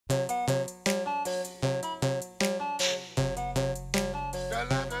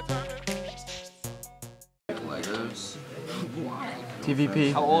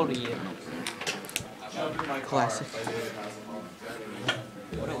TVP. How old are you? Classic.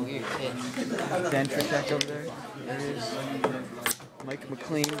 What a weird kid. Dan Trichak over there. There he is. Mike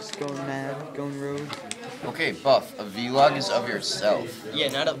McLean's going mad, going rogue. Okay, Buff, a vlog is of yourself. Yeah,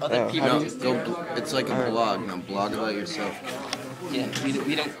 not of other people. No, it's like a blog. No, blog about yourself. Yeah,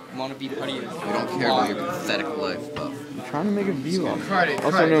 we don't want to be part of your... We don't care about your pathetic life, Buff. I'm trying to make a vlog. Cardi,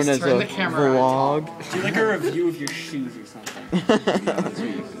 Also known as turn a the camera vlog. Do like a review of your shoes or something.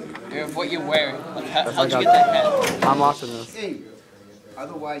 Or of what you're wearing. Like, how'd you get that hat? I'm watching this. Hey,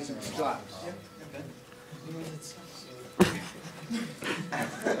 otherwise it stops.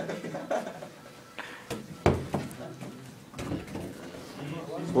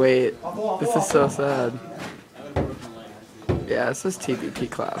 Wait, this is so sad. Yeah, this is TVP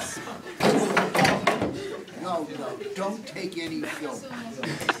class. No, don't take any film.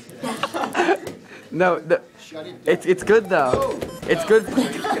 No, Shut it down. it's good though. It's good.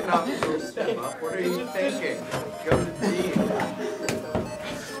 What are you thinking? Go to D.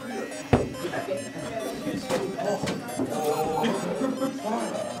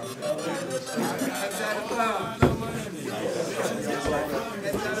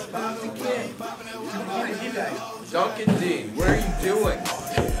 Duncan Dean, what are you doing?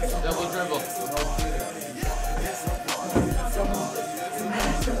 Double dribble.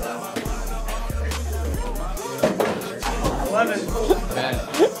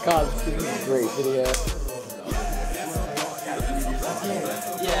 God, this is a great video.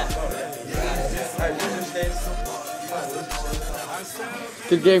 Yeah.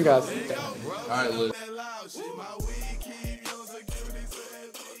 Good game, guys. Alright, Luke.